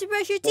forget to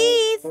brush your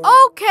teeth.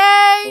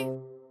 Okay!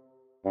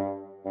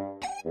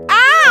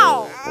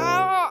 Ow!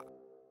 Ah!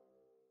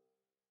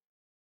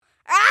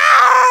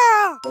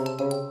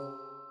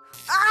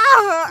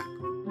 Ah!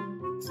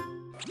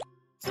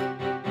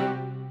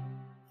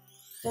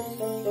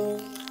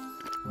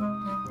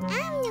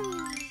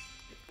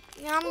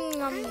 Yum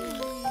yum.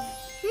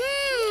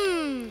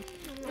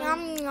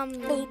 Yum yum.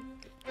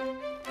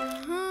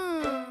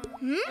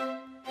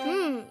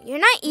 You're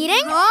not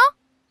eating? Huh?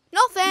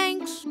 No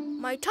thanks.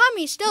 My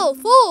tummy's still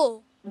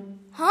full.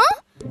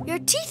 Huh? Your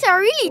teeth are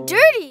really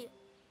dirty.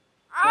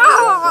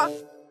 Ah!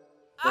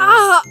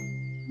 Ah!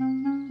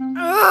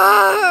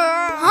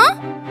 Huh?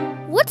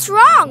 What's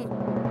wrong?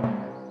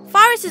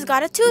 Forrest has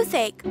got a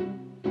toothache.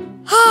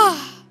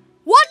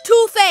 What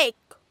toothache?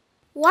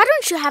 Why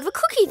don't you have a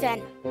cookie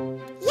then?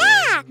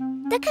 Yeah,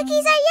 the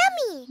cookies are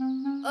yummy.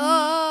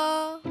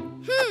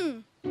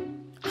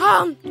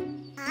 Huh?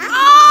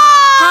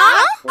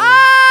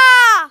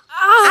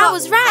 I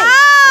was right.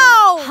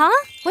 Ow! Huh?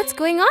 What's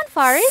going on,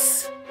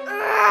 Forrest?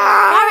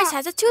 Forrest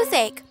has a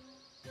toothache.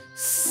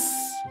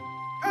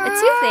 A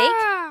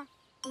toothache?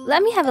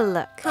 Let me have a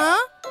look. Huh?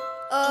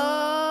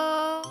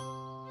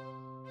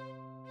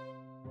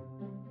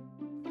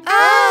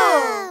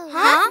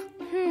 Huh?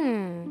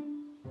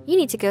 You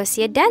need to go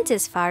see a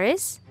dentist,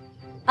 Forrest.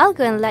 I'll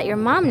go and let your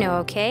mom know,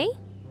 okay?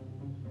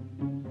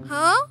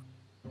 Huh?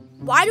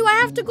 Why do I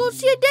have to go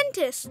see a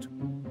dentist?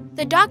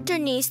 The doctor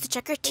needs to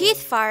check your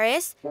teeth,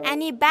 Forrest.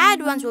 Any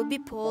bad ones will be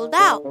pulled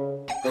out.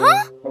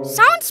 Huh?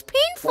 Sounds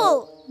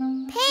painful.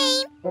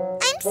 Pain?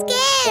 I'm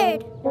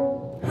scared.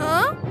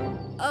 Huh?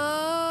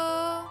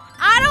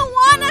 I don't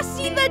want to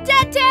see the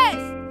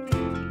dentist!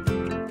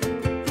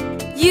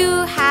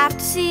 You have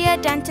to see a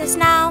dentist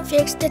now.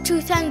 Fix the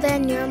tooth and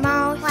then your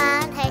mouth.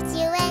 Won't hurt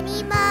you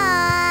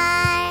anymore.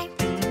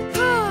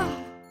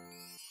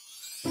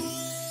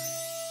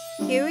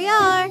 Here we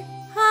are.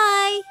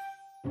 Hi.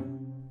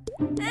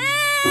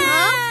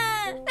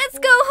 Let's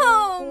go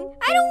home.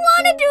 I don't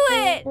want to do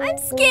it. I'm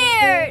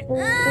scared.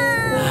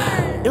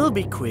 It'll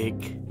be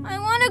quick. I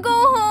want to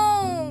go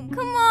home.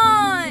 Come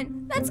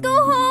on. Let's go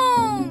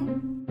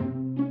home.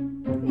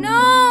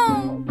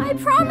 No. I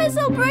promise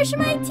I'll brush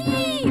my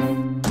teeth.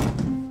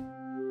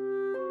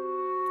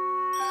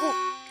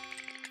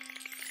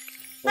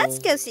 Let's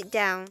go sit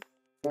down.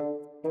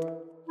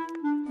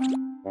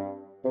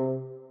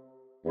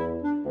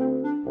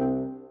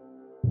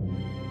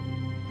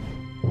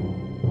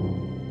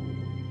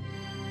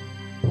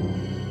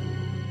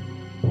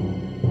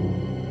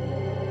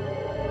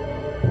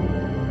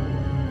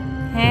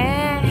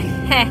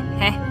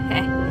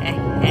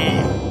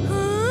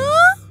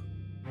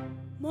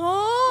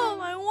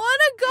 Mom, I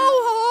want to go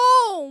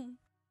home.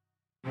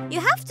 You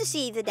have to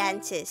see the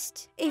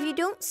dentist. If you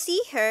don't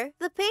see her,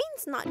 the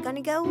pain's not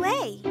gonna go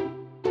away.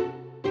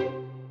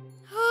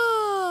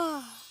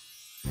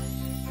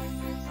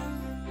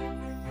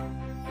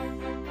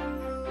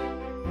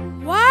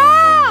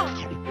 Wow!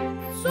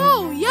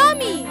 So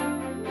yummy!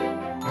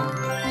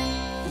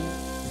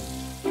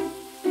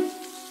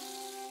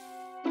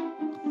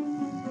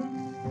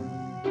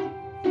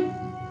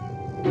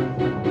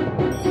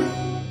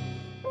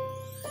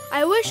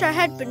 I wish I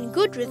had been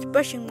good with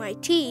brushing my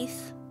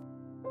teeth.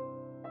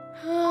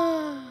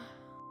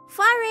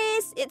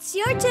 Forrest, it's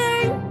your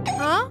turn.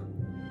 Huh?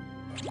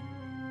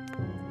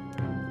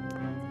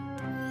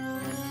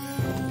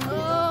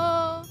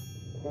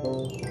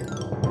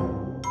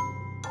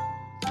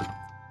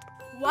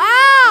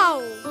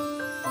 Wow!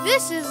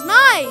 This is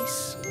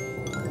nice!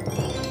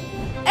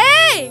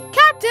 Hey,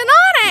 Captain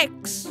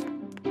Onyx!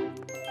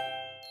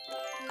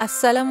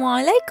 Assalamu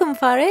alaikum,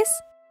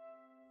 Forrest.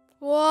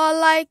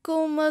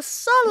 Walaikum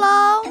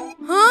assalam.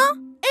 Huh?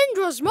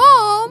 Indra's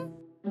mom?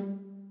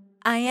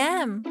 I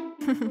am.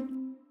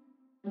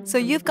 So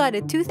you've got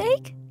a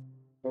toothache?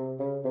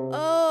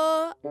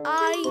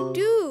 I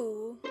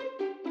do.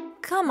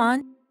 Come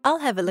on, I'll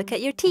have a look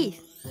at your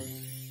teeth.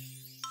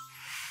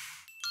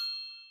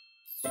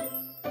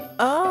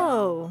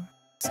 Oh,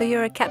 so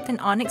you're a Captain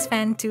Onyx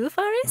fan too,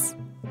 Forrest?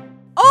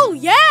 Oh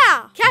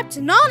yeah!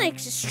 Captain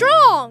Onyx is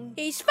strong!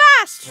 He's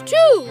fast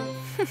too!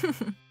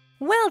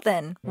 Well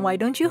then, why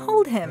don't you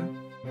hold him?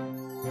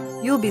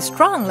 You'll be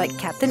strong like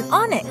Captain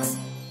Onyx.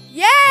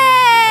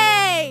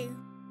 Yay!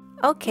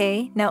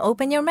 Okay, now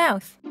open your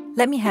mouth.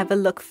 Let me have a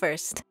look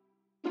first.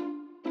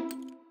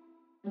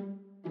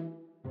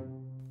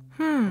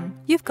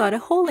 You've got a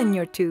hole in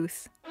your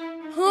tooth.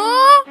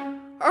 Huh?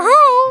 A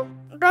hole?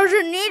 Does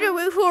it need to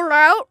be pulled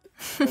out?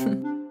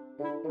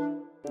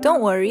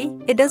 Don't worry,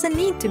 it doesn't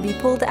need to be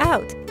pulled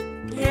out.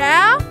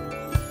 Yeah?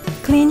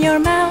 Clean your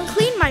mouth.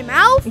 Clean my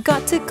mouth?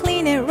 Got to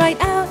clean it right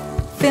out.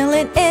 Fill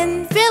it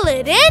in. Fill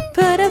it in?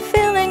 Put a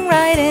filling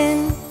right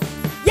in.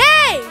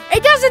 Yay!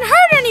 It doesn't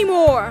hurt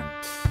anymore!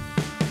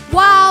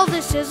 Wow,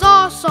 this is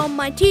awesome!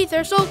 My teeth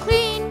are so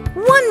clean!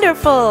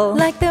 Wonderful!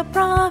 Like the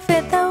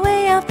Prophet, the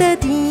way of the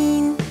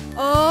Deen.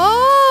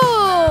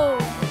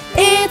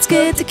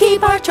 to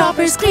keep our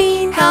choppers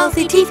clean.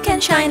 Healthy teeth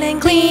can shine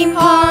and gleam,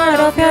 part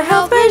of your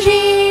health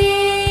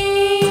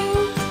regime.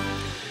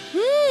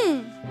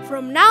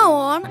 From now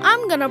on,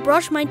 I'm gonna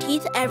brush my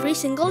teeth every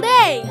single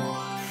day.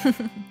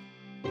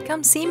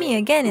 Come see me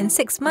again in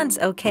 6 months,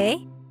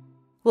 okay?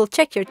 We'll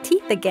check your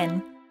teeth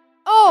again.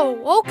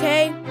 Oh,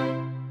 okay.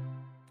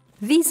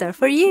 These are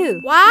for you.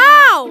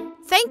 Wow!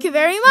 Thank you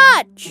very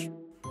much.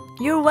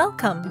 You're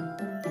welcome.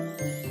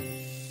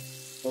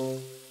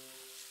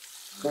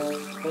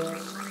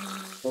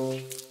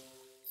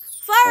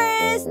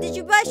 Forrest, did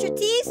you brush your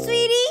teeth,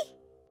 sweetie?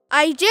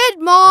 I did,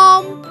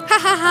 Mom. Ha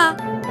ha ha.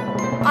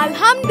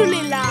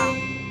 Alhamdulillah.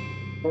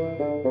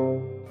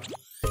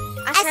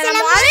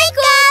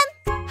 Assalamualaikum!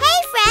 Hey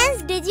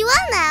friends, did you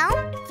all know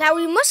That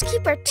we must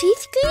keep our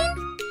teeth clean?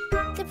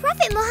 the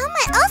Prophet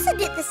Muhammad also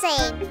did the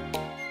same?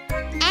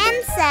 And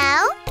so,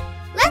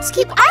 let's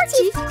keep our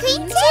teeth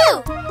clean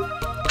too!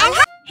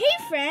 Hey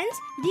friends,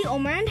 the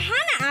Omar and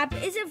Hana app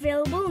is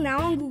available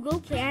now on Google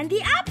Play and the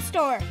App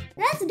Store.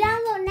 Let's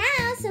download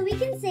now so we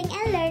can sing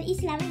and learn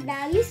Islamic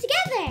values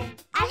together!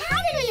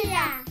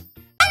 Alhamdulillah!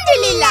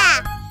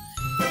 Alhamdulillah!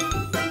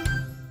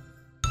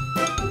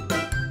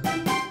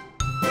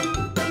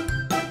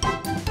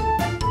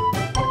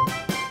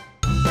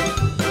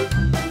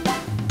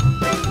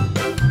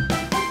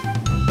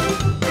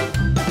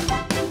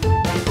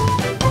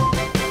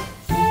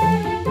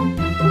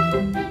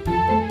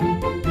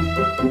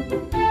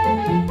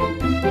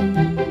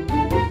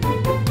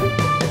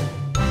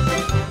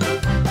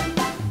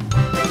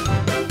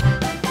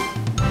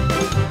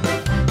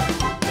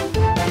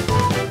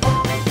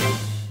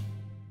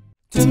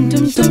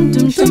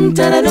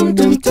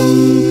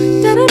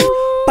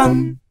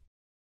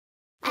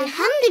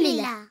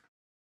 Alhamdulillah!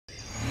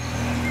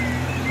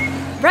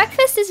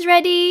 Breakfast is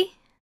ready.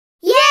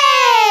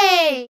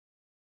 Yay!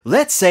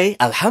 Let's say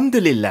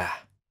Alhamdulillah.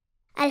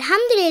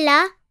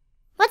 Alhamdulillah?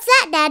 What's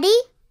that, Daddy?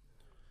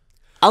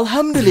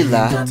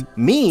 Alhamdulillah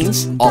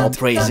means all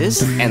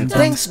praises and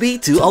thanks be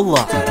to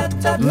Allah.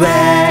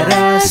 Let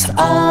us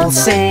all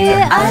say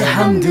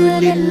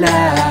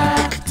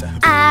Alhamdulillah.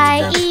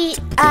 I eat,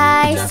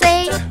 I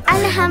say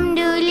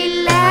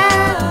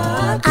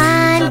Alhamdulillah.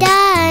 I'm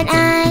done,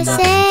 I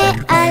say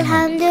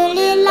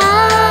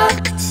Alhamdulillah.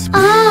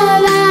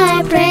 All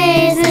our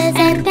praises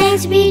and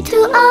thanks be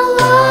to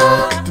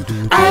Allah.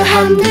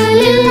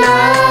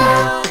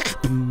 Alhamdulillah.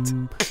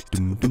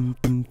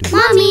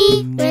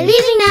 Mommy, we're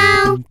leaving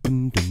now.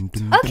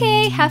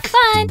 Okay, have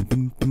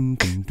fun.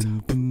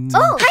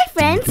 Oh, hi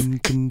friends!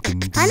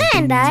 Hana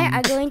and I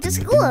are going to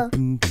school.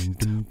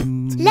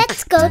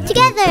 Let's go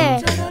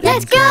together.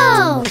 Let's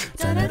go.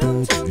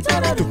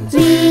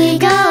 We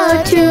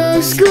go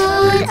to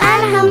school,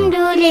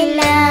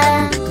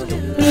 Alhamdulillah.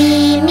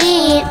 We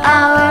meet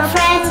our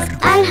friends,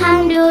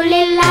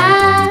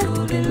 Alhamdulillah.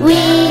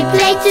 We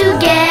play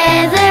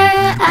together,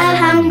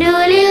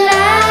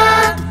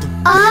 Alhamdulillah.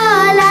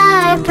 All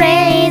our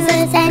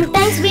praises and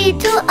thanks be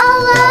to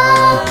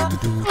Allah,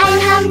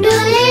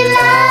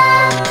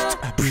 Alhamdulillah.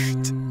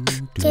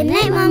 Good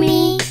night,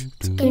 Mommy.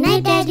 Good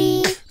night,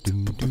 Daddy.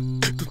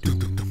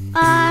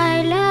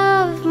 I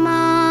love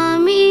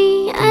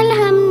Mommy,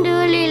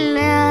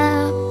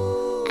 Alhamdulillah.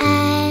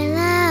 I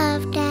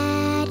love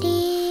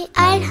Daddy,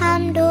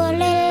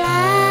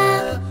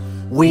 Alhamdulillah.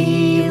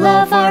 We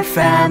love our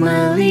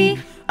family,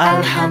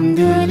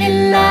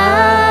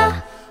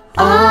 Alhamdulillah.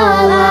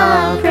 All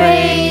our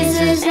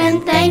praises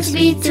and thanks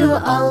be to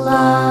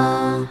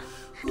Allah,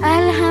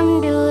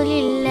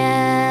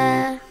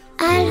 Alhamdulillah.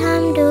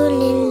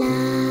 Alhamdulillah.